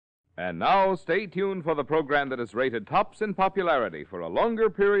And now, stay tuned for the program that is rated tops in popularity for a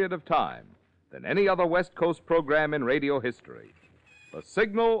longer period of time than any other West Coast program in radio history. The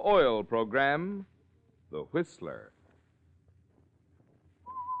Signal Oil program, The Whistler.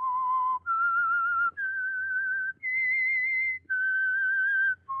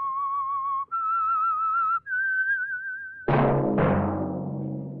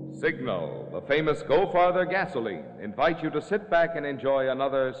 Signal, the famous Go Farther gasoline, invites you to sit back and enjoy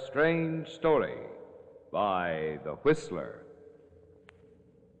another strange story by The Whistler.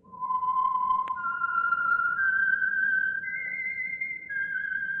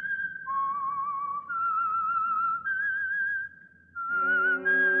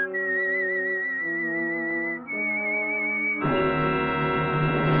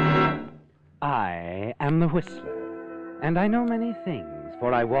 I am the Whistler, and I know many things,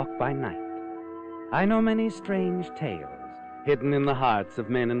 for I walk by night. I know many strange tales hidden in the hearts of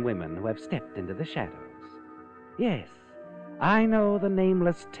men and women who have stepped into the shadows. Yes, I know the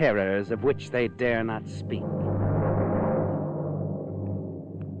nameless terrors of which they dare not speak.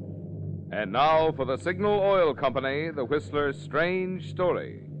 And now for the Signal Oil Company, The Whistler's strange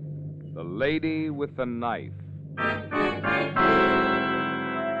story, The Lady with the Knife.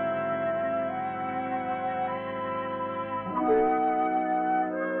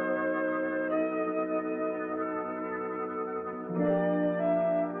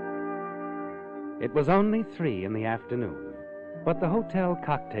 It was only 3 in the afternoon, but the Hotel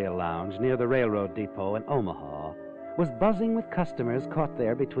Cocktail Lounge near the railroad depot in Omaha was buzzing with customers caught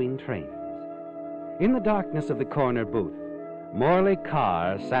there between trains. In the darkness of the corner booth, Morley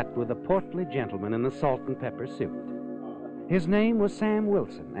Carr sat with a portly gentleman in the salt and pepper suit. His name was Sam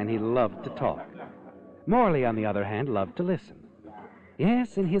Wilson, and he loved to talk. Morley, on the other hand, loved to listen.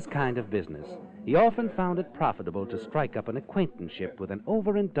 Yes, in his kind of business, he often found it profitable to strike up an acquaintanceship with an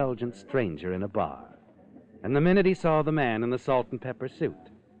overindulgent stranger in a bar. And the minute he saw the man in the salt and pepper suit,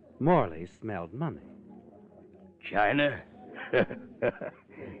 Morley smelled money. China?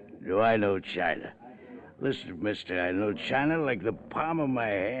 Do I know China? Listen, mister, I know China like the palm of my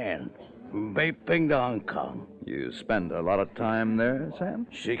hand. From Beiping to Hong Kong. You spend a lot of time there, Sam?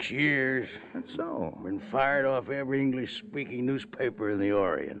 6 years. That's so. Been fired off every English-speaking newspaper in the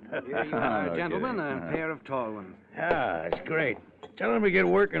Orient. Here you are, gentlemen, a pair of tall ones. Ah, it's great. Tell him to get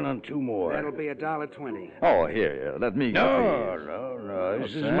working on 2 more. That'll be $1.20. Oh, here, let me get these. No.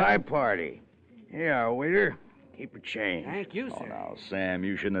 This is Sam? my party. Here, our waiter. Keep your change. Thank you, Oh, sir. now, Sam,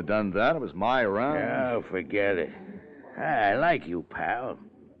 you shouldn't have done that. It was my round. Oh, forget it. I like you, pal.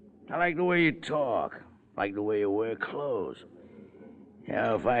 I like the way you talk. Like the way you wear clothes. You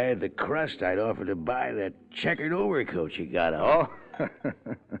know, if I had the crust, I'd offer to buy that checkered overcoat you got on. Oh?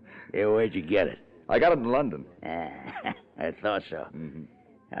 Hey, where'd you get it? I got it in London. I thought so. Mm-hmm.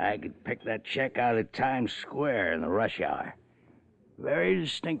 I could pick that check out of Times Square in the rush hour. Very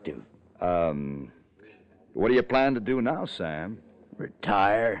distinctive. What do you plan to do now, Sam?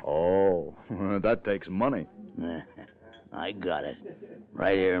 Retire? Oh, that takes money. I got it.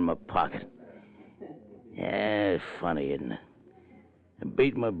 Right here in my pocket. Yeah, it's funny, isn't it? I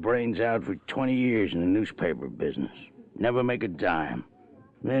beat my brains out for 20 years in the newspaper business. Never make a dime.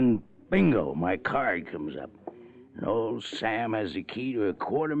 Then, bingo, my card comes up. And old Sam has the key to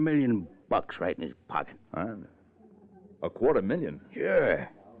 $250,000 right in his pocket. $250,000? Sure.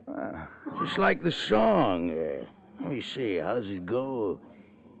 Just like the song. Let me see, how's it go?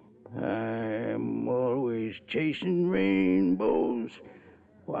 I'm always chasing rainbows,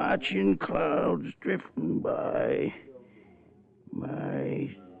 watching clouds drifting by.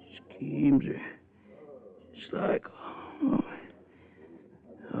 My schemes are just like...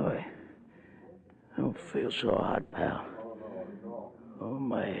 I don't feel so hot, pal. Oh,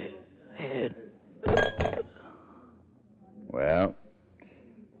 my head. Well,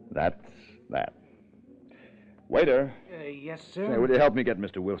 that's that. Waiter. Yes, sir? Say, will you help me get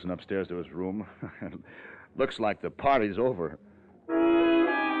Mr. Wilson upstairs to his room? Looks like the party's over.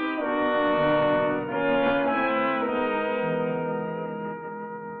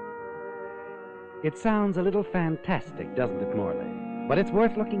 It sounds a little fantastic, doesn't it, Morley? But it's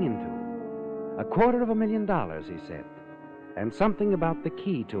worth looking into. $250,000, he said, and something about the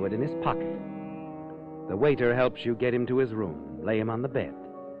key to it in his pocket. The waiter helps you get him to his room, lay him on the bed,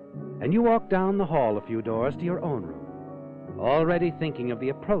 and you walk down the hall a few doors to your own room, already thinking of the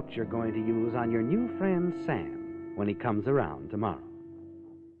approach you're going to use on your new friend Sam when he comes around tomorrow.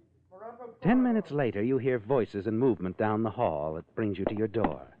 10 minutes later, you hear voices and movement down the hall that brings you to your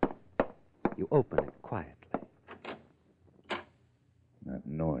door. You open it quietly. That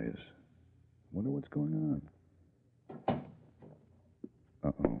noise. Wonder what's going on.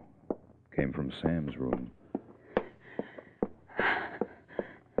 Uh-oh. Came from Sam's room.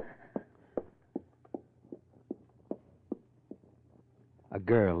 A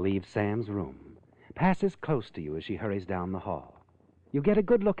girl leaves Sam's room, passes close to you as she hurries down the hall. You get a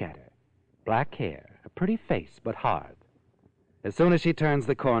good look at her. Black hair, a pretty face, but hard. As soon as she turns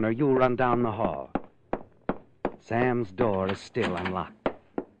the corner, you run down the hall. Sam's door is still unlocked.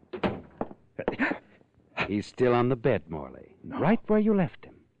 He's still on the bed, Morley, right where you left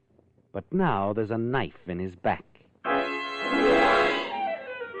him. But now there's a knife in his back.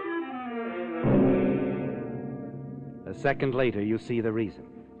 A second later, you see the reason.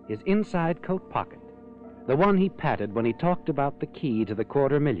 His inside coat pocket, the one he patted when he talked about the key to the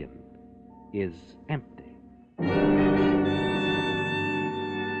 $250,000, is empty.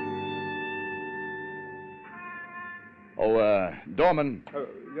 Dorman.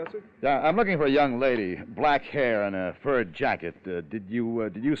 Yes, sir? Yeah, I'm looking for a young lady, black hair and a fur jacket. Did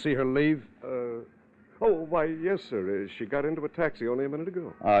you see her leave? Why, yes, sir. She got into a taxi only a minute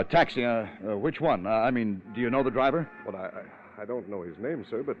ago. Taxi. Which one? Do you know the driver? Well, I don't know his name,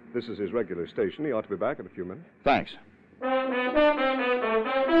 sir, but this is his regular station. He ought to be back in a few minutes. Thanks.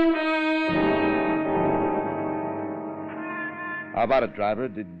 How about it, driver?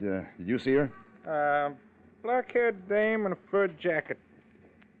 Did you see her? Black-haired dame in a fur jacket.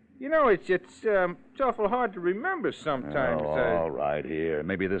 You know, it's awful hard to remember sometimes. All right, here.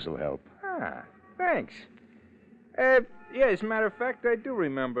 Maybe this'll help. Thanks. Yeah, as a matter of fact, I do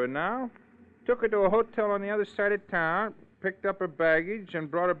remember now. Took her to a hotel on the other side of town, picked up her baggage,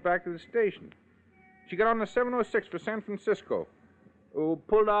 and brought her back to the station. She got on the 706 for San Francisco.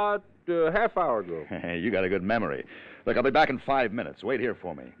 Pulled out a half hour ago. You got a good memory. Look, I'll be back in 5 minutes. Wait here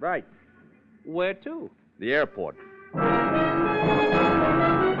for me. Right. Where to? The airport.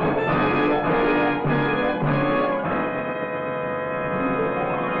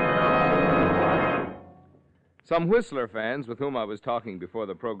 Some Whistler fans with whom I was talking before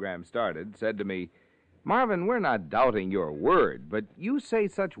the program started said to me, "Marvin, we're not doubting your word, but you say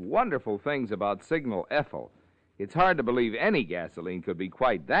such wonderful things about Signal Ethyl. It's hard to believe any gasoline could be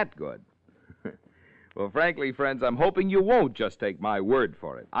quite that good." Well, frankly, friends, I'm hoping you won't just take my word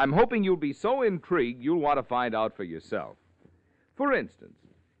for it. I'm hoping you'll be so intrigued you'll want to find out for yourself. For instance,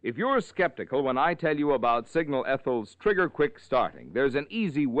 if you're skeptical when I tell you about Signal Ethyl's trigger-quick starting, there's an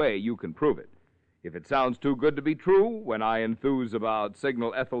easy way you can prove it. If it sounds too good to be true when I enthuse about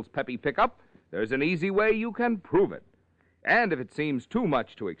Signal Ethyl's peppy pickup, there's an easy way you can prove it. And if it seems too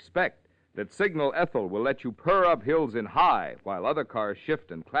much to expect that Signal Ethyl will let you purr up hills in high while other cars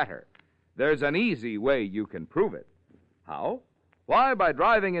shift and clatter, there's an easy way you can prove it. How? Why, by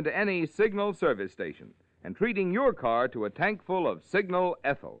driving into any Signal service station and treating your car to a tank full of Signal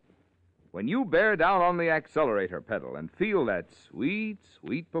Ethyl. When you bear down on the accelerator pedal and feel that sweet,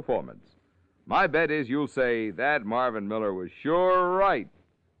 sweet performance, my bet is you'll say that Marvin Miller was sure right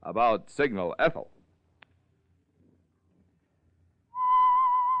about Signal Ethyl.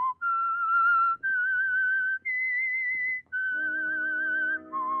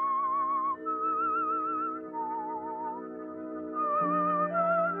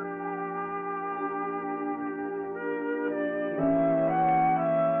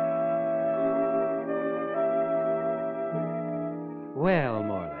 Well,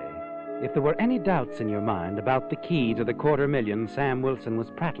 Morley, if there were any doubts in your mind about the key to the $250,000 Sam Wilson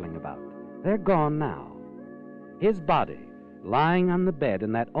was prattling about, they're gone now. His body, lying on the bed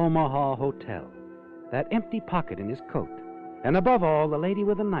in that Omaha hotel, that empty pocket in his coat, and above all, the lady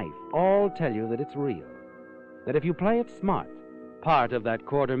with a knife, all tell you that it's real. That if you play it smart, part of that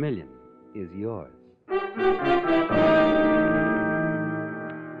 $250,000 is yours.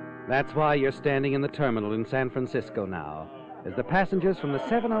 That's why you're standing in the terminal in San Francisco now, as the passengers from the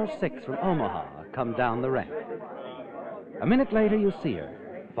 706 from Omaha come down the ramp. A minute later, you see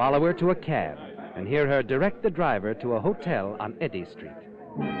her, follow her to a cab, and hear her direct the driver to a hotel on Eddy Street.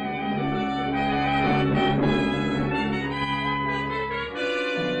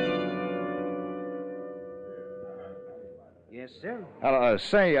 Yes, sir. Hello,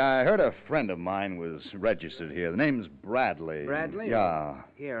 say, I heard a friend of mine was registered here. The name's Bradley. Bradley? Yeah.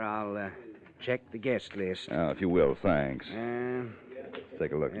 Here, I'll check the guest list. If you will, thanks.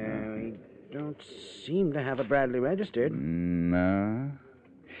 Take a look now. We don't seem to have a Bradley registered. No.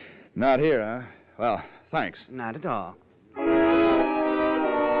 Not here, huh? Well, thanks. Not at all.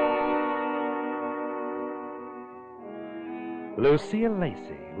 Lucille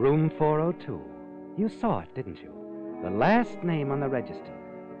Lacey, room 402. You saw it, didn't you? The last name on the register.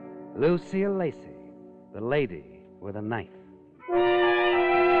 Lucille Lacey, the lady with a knife.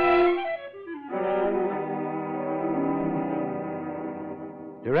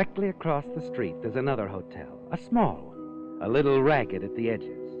 Directly across the street, there's another hotel, a small one, a little ragged at the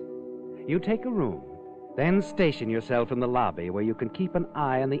edges. You take a room, then station yourself in the lobby where you can keep an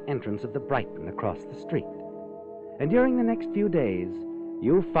eye on the entrance of the Brighton across the street. And during the next few days,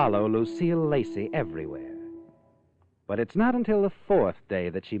 you follow Lucille Lacey everywhere. But it's not until the fourth day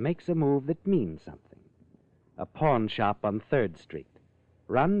that she makes a move that means something. A pawn shop on 3rd Street,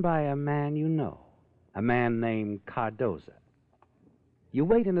 run by a man you know, a man named Cardoza. You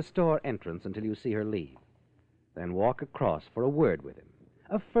wait in the store entrance until you see her leave, then walk across for a word with him,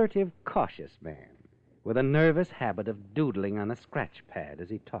 a furtive, cautious man with a nervous habit of doodling on a scratch pad as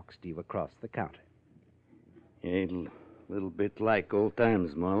he talks to you across the counter. A little bit like old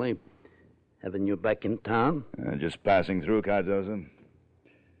times, Molly. Having you back in town? Just passing through, Cardoza.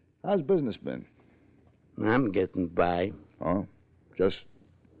 How's business been? I'm getting by. Oh, just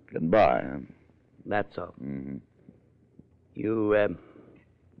getting by, huh? That's all. Mm-hmm. You,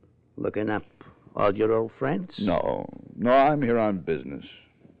 looking up all your old friends? No, I'm here on business.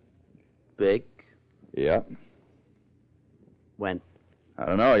 Big? Yeah. When? I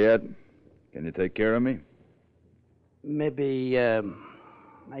don't know yet. Can you take care of me? Maybe, I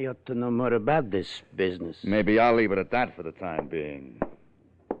ought to know more about this business. Maybe I'll leave it at that for the time being.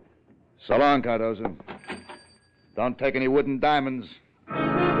 So long, Cardoza. Don't take any wooden diamonds.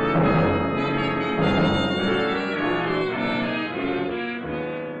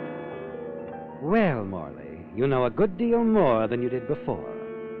 Well, Morley, you know a good deal more than you did before.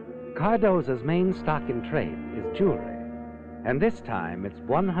 Cardoza's main stock in trade is jewelry, and this time it's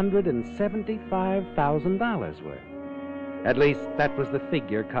 $175,000 worth. At least that was the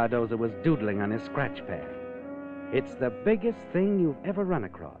figure Cardoza was doodling on his scratch pad. It's the biggest thing you've ever run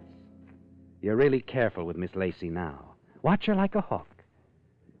across. You're really careful with Miss Lacey now. Watch her like a hawk.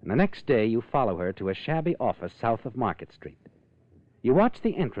 And the next day you follow her to a shabby office south of Market Street. You watch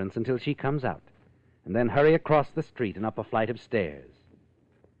the entrance until she comes out, and then hurry across the street and up a flight of stairs.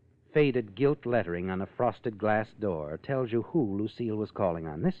 Faded gilt lettering on a frosted glass door tells you who Lucille was calling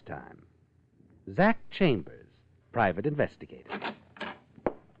on this time. Zach Chambers, private investigator.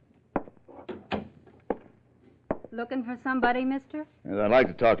 Looking for somebody, mister? Yes, I'd like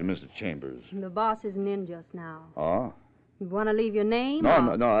to talk to Mr. Chambers. The boss isn't in just now. Oh? You want to leave your name?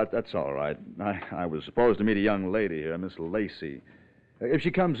 No, that's all right. I was supposed to meet a young lady here, Miss Lacey. If she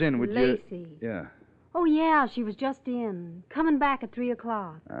comes in, would you... Lacey. Yeah. Oh, yeah, she was just in. Coming back at 3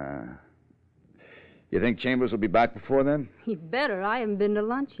 o'clock. You think Chambers will be back before then? You better. I haven't been to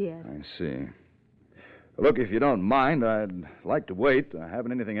lunch yet. I see. Look, if you don't mind, I'd like to wait. I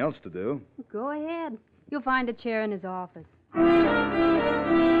haven't anything else to do. Go ahead. You'll find a chair in his office.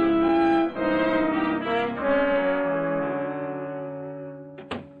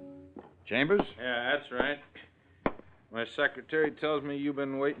 Chambers? Yeah, that's right. My secretary tells me you've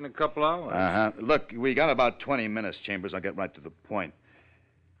been waiting a couple hours. Uh-huh. Look, we got about 20 minutes, Chambers. I'll get right to the point.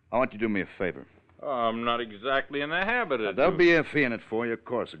 I want you to do me a favor. Oh, I'm not exactly in the habit of There'll be a fee in it for you, of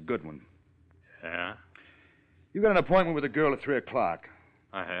course, a good one. Yeah? You got an appointment with a girl at 3 o'clock.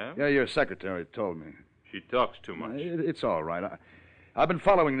 I have? Yeah, your secretary told me. She talks too much. It's all right. I've been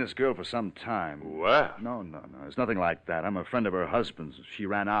following this girl for some time. Well. No. It's nothing like that. I'm a friend of her husband's. She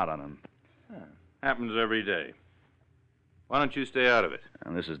ran out on him. Happens every day. Why don't you stay out of it?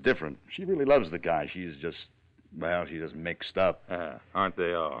 And this is different. She really loves the guy. She's just mixed up. Aren't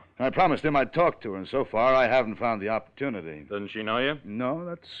they all? I promised him I'd talk to her, and so far I haven't found the opportunity. Doesn't she know you? No,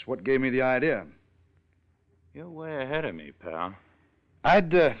 that's what gave me the idea. You're way ahead of me, pal.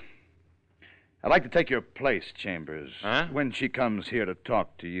 I'd like to take your place, Chambers. Huh? When she comes here to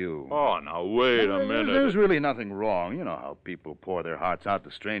talk to you. Oh, now, wait a minute. There's really nothing wrong. You know how people pour their hearts out to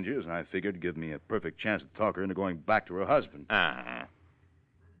strangers, and I figured it'd give me a perfect chance to talk her into going back to her husband.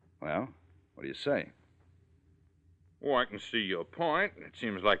 Well, what do you say? Oh, I can see your point. It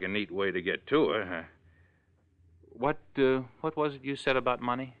seems like a neat way to get to her. What was it you said about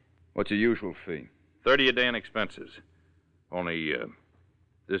money? What's your usual fee? 30 a day in expenses. Only,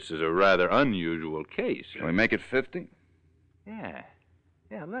 this is a rather unusual case. Can we make it 50? Yeah,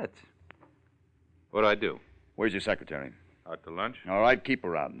 let's. What'd I do? Where's your secretary? Out to lunch? All right, keep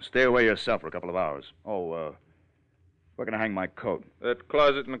her out and stay away yourself for a couple of hours. Oh, where can I hang my coat? That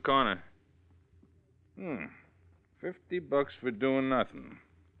closet in the corner. $50 for doing nothing.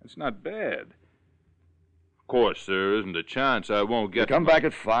 That's not bad. Of course, there isn't a chance I won't get... Come back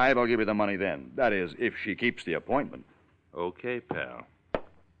at 5, I'll give you the money then. That is, if she keeps the appointment. Okay, pal.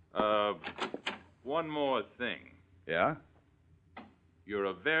 One more thing. Yeah? You're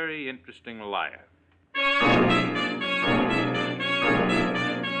a very interesting liar.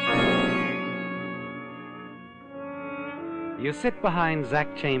 You sit behind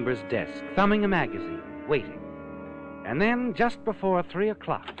Zach Chambers' desk, thumbing a magazine, waiting. And then, just before 3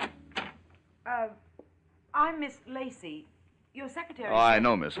 o'clock... I'm Miss Lacey, your secretary. Oh, I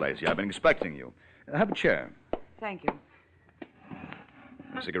know, Miss Lacey. I've been expecting you. Have a chair. Thank you.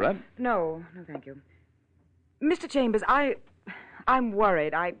 A cigarette? No, thank you. Mr. Chambers, I'm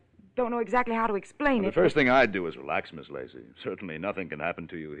worried. I don't know exactly how to explain Well, it. the first thing I'd do is relax, Miss Lacey. Certainly nothing can happen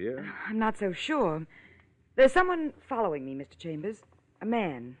to you here. I'm not so sure. There's someone following me, Mr. Chambers. A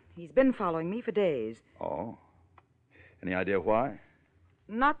man. He's been following me for days. Oh? Any idea why?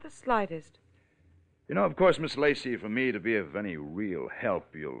 Not the slightest. You know, of course, Miss Lacey, for me to be of any real help,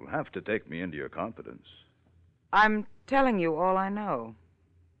 you'll have to take me into your confidence. I'm telling you all I know.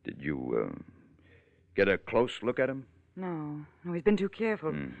 Did you, get a close look at him? No, he's been too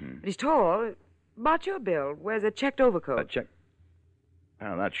careful. Mm-hmm. But he's tall, about your build, wears a checked overcoat. A check?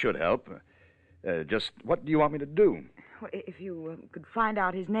 Well, that should help. Just what do you want me to do? Well, if you could find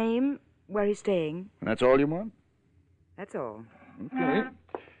out his name, where he's staying. And that's all you want? That's all. Okay.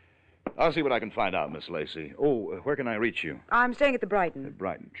 I'll see what I can find out, Miss Lacey. Oh, where can I reach you? I'm staying at the Brighton. The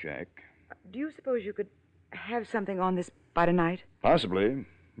Brighton, check. Do you suppose you could have something on this by tonight? Possibly.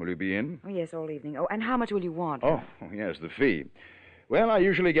 Will you be in? Oh, yes, all evening. Oh, and how much will you want? Oh, yes, the fee. Well, I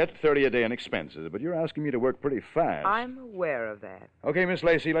usually get 30 a day in expenses, but you're asking me to work pretty fast. I'm aware of that. Okay, Miss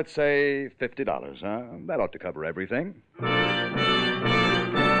Lacey, let's say $50, huh? That ought to cover everything.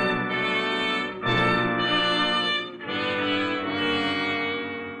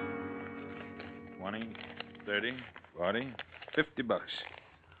 30, 40, $50.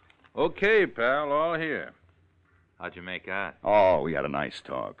 Okay, pal, all here. How'd you make out? Oh, we had a nice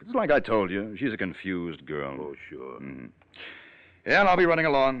talk. It's like I told you. She's a confused girl. Oh, sure. Mm-hmm. Yeah, and I'll be running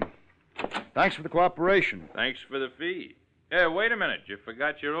along. Thanks for the cooperation. Thanks for the fee. Hey, wait a minute. You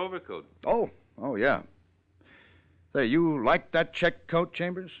forgot your overcoat. Oh, yeah. Say, you like that check coat,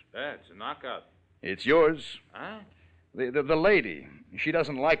 Chambers? Yeah, it's a knockout. It's yours. Huh? The lady. She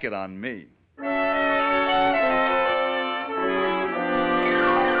doesn't like it on me.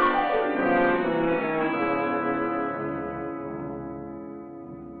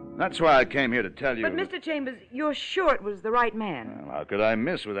 That's why I came here to tell you. But, Mr. Chambers, you're sure it was the right man? Well, how could I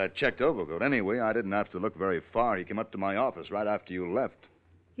miss with that checked overcoat? Anyway, I didn't have to look very far. He came up to my office right after you left.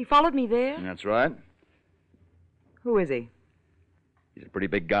 He followed me there? That's right. Who is he? He's a pretty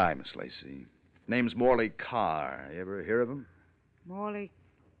big guy, Miss Lacey. Name's Morley Carr. You ever hear of him? Morley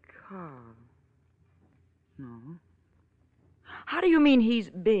Carr. No. How do you mean he's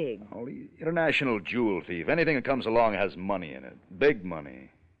big? Oh, he's an international jewel thief. Anything that comes along has money in it. Big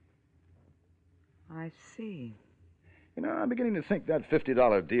money. I see. You know, I'm beginning to think that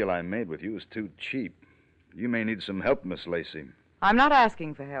 $50 deal I made with you is too cheap. You may need some help, Miss Lacey. I'm not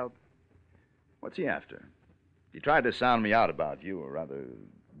asking for help. What's he after? He tried to sound me out about you, or rather,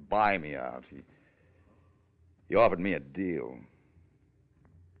 buy me out. He offered me a deal.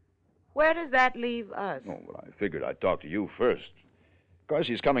 Where does that leave us? Oh, well, I figured I'd talk to you first. Of course,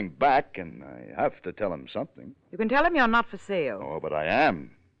 he's coming back, and I have to tell him something. You can tell him you're not for sale. Oh, but I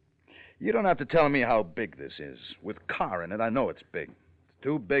am. You don't have to tell me how big this is. With Carr in it, I know it's big. It's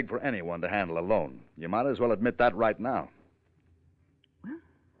too big for anyone to handle alone. You might as well admit that right now. Well,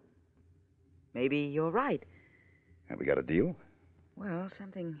 maybe you're right. Have we got a deal? Well,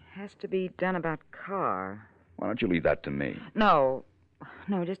 something has to be done about Carr. Why don't you leave that to me? No,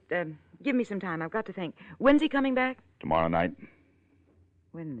 just give me some time. I've got to think. When's he coming back? Tomorrow night.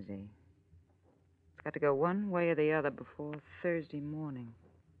 Wednesday. It's got to go one way or the other before Thursday morning.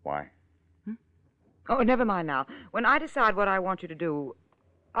 Why? Oh, never mind now. When I decide what I want you to do,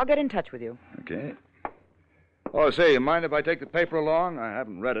 I'll get in touch with you. Okay. Oh, say, you mind if I take the paper along? I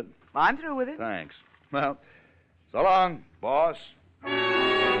haven't read it. I'm through with it. Thanks. Well, so long, boss.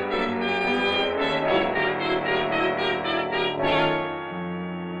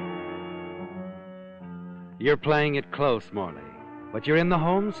 You're playing it close, Morley, but you're in the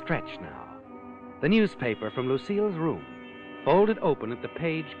home stretch now. The newspaper from Lucille's room, folded open at the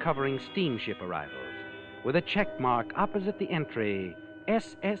page covering steamship arrivals, with a check mark opposite the entry,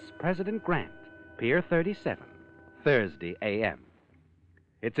 SS President Grant, Pier 37, Thursday a.m.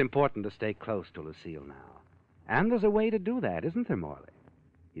 It's important to stay close to Lucille now. And there's a way to do that, isn't there, Morley?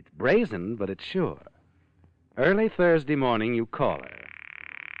 It's brazen, but it's sure. Early Thursday morning, you call her.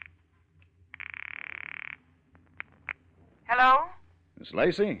 Hello? Miss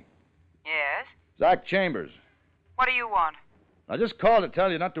Lacey? Yes? Zach Chambers. What do you want? I just called to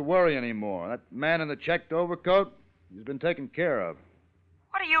tell you not to worry anymore. That man in the checked overcoat, he's been taken care of.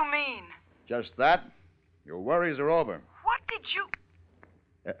 What do you mean? Just that. Your worries are over. What did you...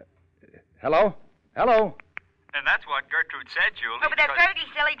 Hello? Hello? And that's what Gertrude said, Julie. Oh, but that's very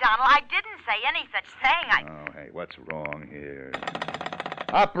silly, Donald. I didn't say any such thing. Oh, hey, what's wrong here?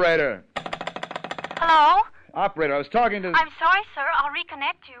 Operator! Hello? Operator, I was talking to... I'm sorry, sir. I'll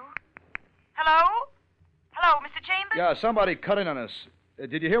reconnect you. Hello? Hello, Mr. Chambers? Yeah, somebody cut in on us.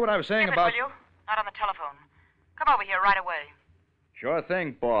 Did you hear what I was saying Skip about... it, will you? Not on the telephone. Come over here right away. Sure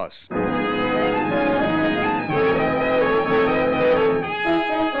thing, boss.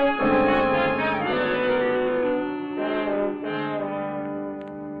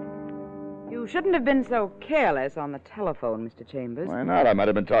 You shouldn't have been so careless on the telephone, Mr. Chambers. Why not? I might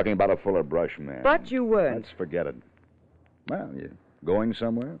have been talking about a fuller brush, man. But you weren't. Let's forget it. Well, you going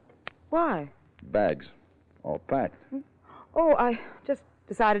somewhere? Why? Bags. All packed. Oh, I just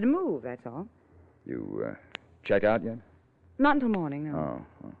decided to move, that's all. You check out yet? Not until morning, no. Oh.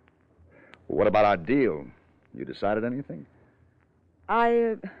 Well, what about our deal? You decided anything?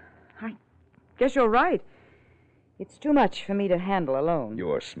 I guess you're right. It's too much for me to handle alone.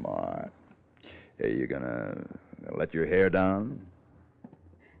 You're smart. Hey, you gonna let your hair down?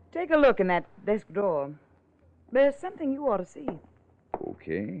 Take a look in that desk drawer. There's something you ought to see.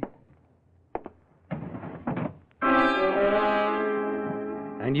 Okay.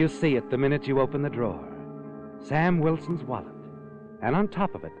 And you see it the minute you open the drawer. Sam Wilson's wallet. And on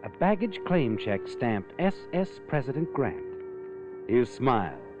top of it, a baggage claim check stamped SS President Grant. You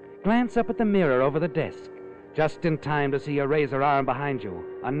smile, glance up at the mirror over the desk, just in time to see her raise her arm behind you,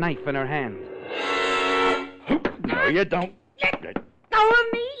 a knife in her hand. No, you don't. Go of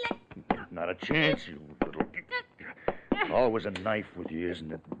me. Not a chance, you little... Always a knife with you,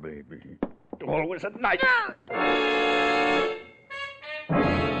 isn't it, baby? Always a knife.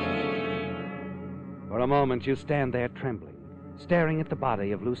 For a moment, you stand there trembling, staring at the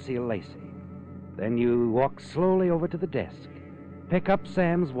body of Lucille Lacey. Then you walk slowly over to the desk, pick up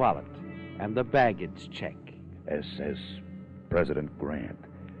Sam's wallet and the baggage check. SS President Grant,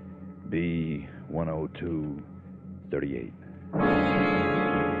 B-102-38.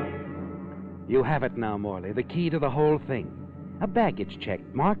 You have it now, Morley, the key to the whole thing. A baggage check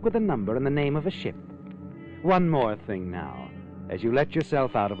marked with a number and the name of a ship. One more thing now, as you let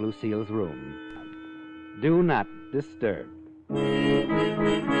yourself out of Lucille's room. Do not disturb.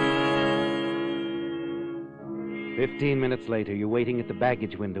 15 minutes later, you're waiting at the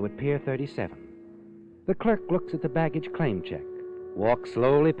baggage window at Pier 37. The clerk looks at the baggage claim check, walks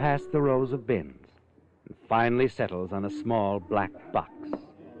slowly past the rows of bins, and finally settles on a small black box.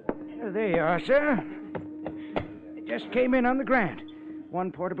 There you are, sir. It just came in on the Grant.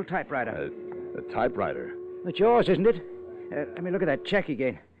 One portable typewriter. A typewriter? It's yours, isn't it? Let me look at that check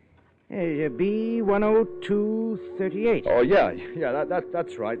again. B-102-38. Oh, yeah. Yeah,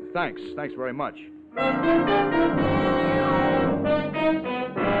 that's right. Thanks very much.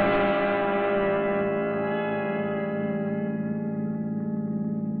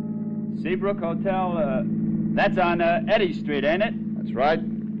 Seabrook Hotel, that's on Eddy Street, ain't it? That's right.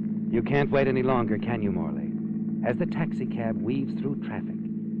 You can't wait any longer, can you, Morley? As the taxicab weaves through traffic,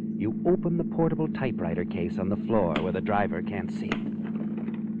 you open the portable typewriter case on the floor where the driver can't see it.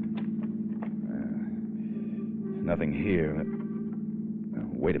 Nothing here.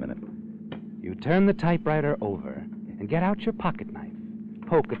 Wait a minute. You turn the typewriter over and get out your pocket knife.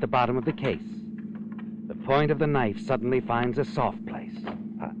 Poke at the bottom of the case. The point of the knife suddenly finds a soft place.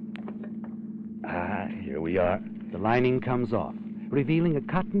 Here we are. The lining comes off, revealing a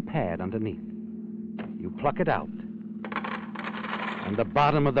cotton pad underneath. You pluck it out, and the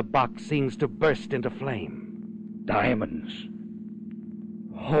bottom of the box seems to burst into flame. Diamonds.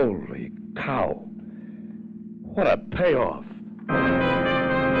 Holy cow. What a payoff.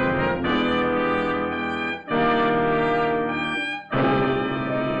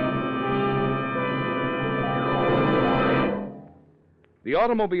 The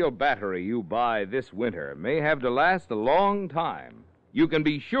automobile battery you buy this winter may have to last a long time. You can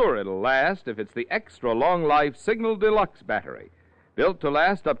be sure it'll last if it's the extra long life Signal Deluxe battery, built to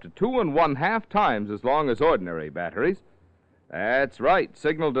last up to 2 1/2 times as long as ordinary batteries. That's right,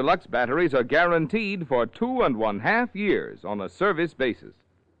 Signal Deluxe batteries are guaranteed for 2 1/2 years on a service basis.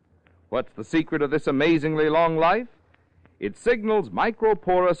 What's the secret of this amazingly long life? It's Signal's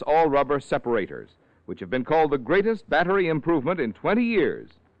microporous all-rubber separators, which have been called the greatest battery improvement in 20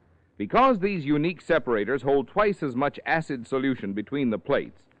 years. Because these unique separators hold twice as much acid solution between the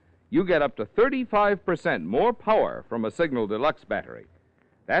plates, you get up to 35% more power from a Signal Deluxe battery.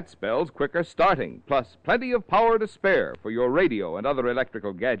 That spells quicker starting, plus plenty of power to spare for your radio and other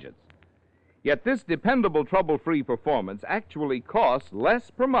electrical gadgets. Yet this dependable trouble-free performance actually costs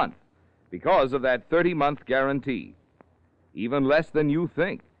less per month because of that 30-month guarantee. Even less than you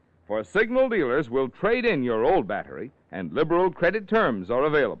think. For Signal dealers will trade in your old battery, and liberal credit terms are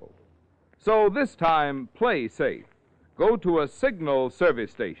available. So this time, play safe. Go to a Signal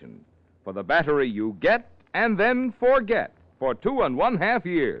service station for the battery you get and then forget for 2 1/2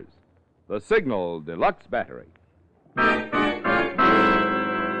 years. The Signal Deluxe Battery.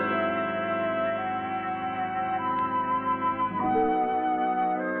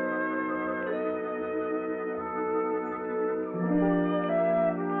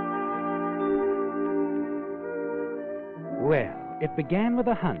 Well, it began with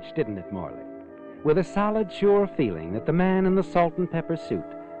a hunch, didn't it, Morley? With a solid, sure feeling that the man in the salt and pepper suit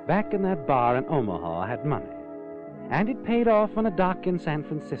back in that bar in Omaha had money. And it paid off on a dock in San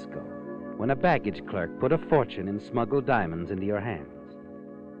Francisco when a baggage clerk put a fortune in smuggled diamonds into your hands.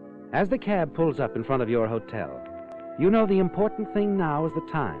 As the cab pulls up in front of your hotel, you know the important thing now is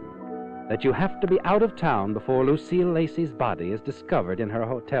the time, that you have to be out of town before Lucille Lacey's body is discovered in her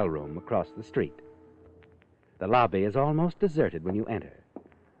hotel room across the street. The lobby is almost deserted when you enter.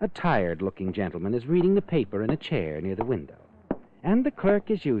 A tired-looking gentleman is reading the paper in a chair near the window. And the clerk,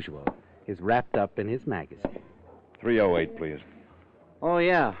 as usual, is wrapped up in his magazine. 308, please. Oh,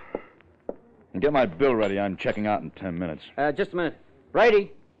 yeah. And get my bill ready. I'm checking out in 10 minutes. Just a minute.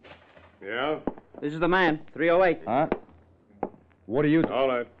 Brady, Yeah? this is the man, 308. Huh? What are you... All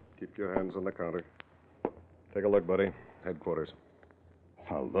right. Keep your hands on the counter. Take a look, buddy. Headquarters.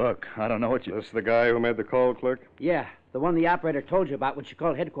 Oh, look, I don't know what you... This the guy who made the call, clerk? Yeah, the one the operator told you about when she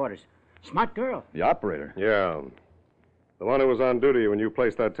called headquarters. Smart girl. The operator? Yeah. The one who was on duty when you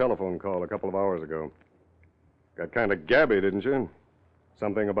placed that telephone call a couple of hours ago. Got kind of gabby, didn't you?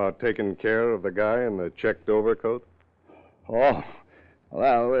 Something about taking care of the guy in the checked overcoat? Oh,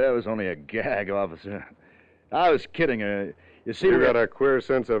 well, that was only a gag, officer. I was kidding. You see... You got a queer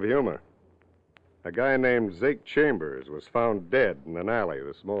sense of humor. A guy named Zake Chambers was found dead in an alley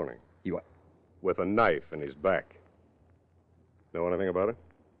this morning. You... With a knife in his back. Know anything about it?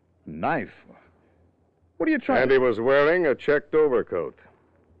 Knife? What are you trying And he was wearing a checked overcoat.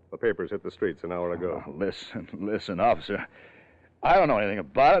 The papers hit the streets an hour ago. Oh, listen, officer. I don't know anything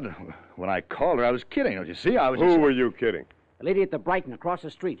about it. When I called her, I was kidding. Don't you see? I was Who were you kidding? The lady at the Brighton across the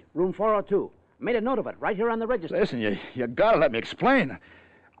street, room 402. Made a note of it right here on the register. Listen, you gotta let me explain.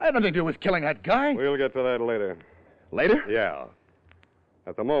 I had nothing to do with killing that guy. We'll get to that later. Later? Yeah.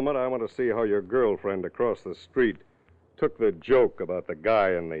 At the moment, I want to see how your girlfriend across the street took the joke about the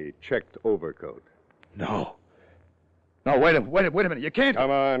guy in the checked overcoat. No. No, wait a minute. You can't...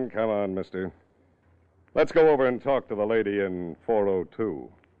 Come on, mister. Let's go over and talk to the lady in 402.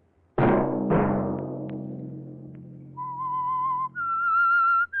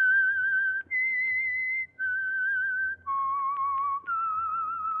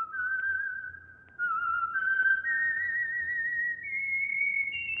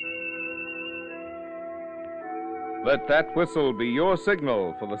 Let that whistle be your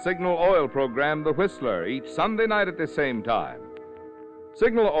signal for the Signal Oil program, The Whistler, each Sunday night at the same time.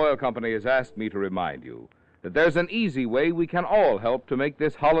 Signal Oil Company has asked me to remind you that there's an easy way we can all help to make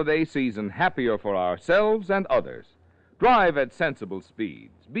this holiday season happier for ourselves and others. Drive at sensible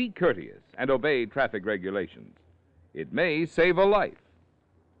speeds, be courteous, and obey traffic regulations. It may save a life,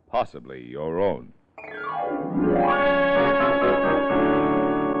 possibly your own.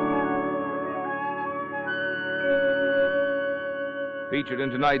 Featured in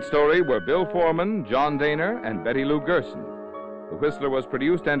tonight's story were Bill Foreman, John Daner, and Betty Lou Gerson. The Whistler was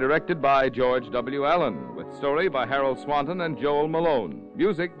produced and directed by George W. Allen, with story by Harold Swanton and Joel Malone,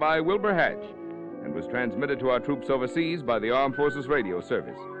 music by Wilbur Hatch, and was transmitted to our troops overseas by the Armed Forces Radio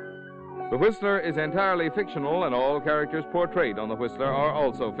Service. The Whistler is entirely fictional, and all characters portrayed on The Whistler are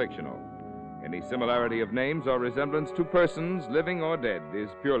also fictional. Any similarity of names or resemblance to persons, living or dead, is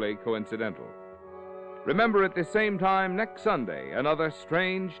purely coincidental. Remember at the same time next Sunday, another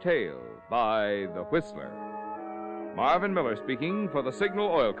strange tale by The Whistler. Marvin Miller speaking for the Signal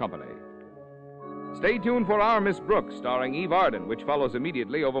Oil Company. Stay tuned for Our Miss Brooks, starring Eve Arden, which follows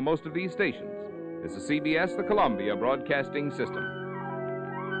immediately over most of these stations. This is CBS, the Columbia Broadcasting System.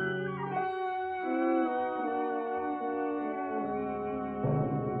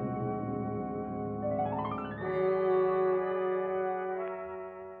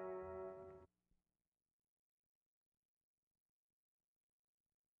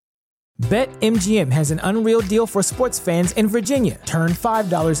 BetMGM has an unreal deal for sports fans in Virginia. Turn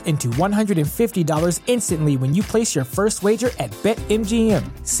 $5 into $150 instantly when you place your first wager at BetMGM.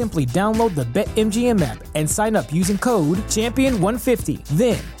 Simply download the BetMGM app and sign up using code Champion150.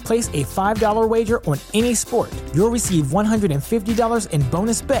 Then, place a $5 wager on any sport. You'll receive $150 in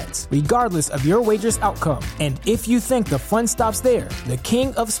bonus bets, regardless of your wager's outcome. And if you think the fun stops there, the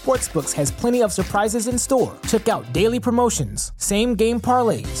King of Sportsbooks has plenty of surprises in store. Check out daily promotions, same-game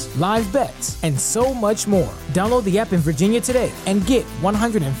parlays, live bets, and so much more. Download the app in Virginia today and get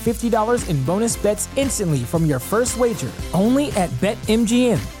 $150 in bonus bets instantly from your first wager. Only at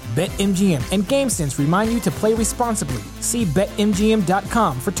BetMGM. BetMGM and GameSense remind you to play responsibly. See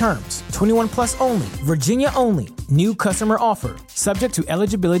BetMGM.com for terms. 21 plus only. Virginia only. New customer offer. Subject to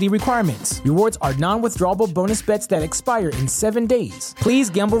eligibility requirements. Rewards are non-withdrawable bonus bets that expire in 7 days. Please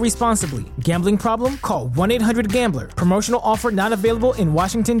gamble responsibly. Gambling problem? Call 1-800-GAMBLER. Promotional offer not available in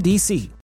Washington, D.C.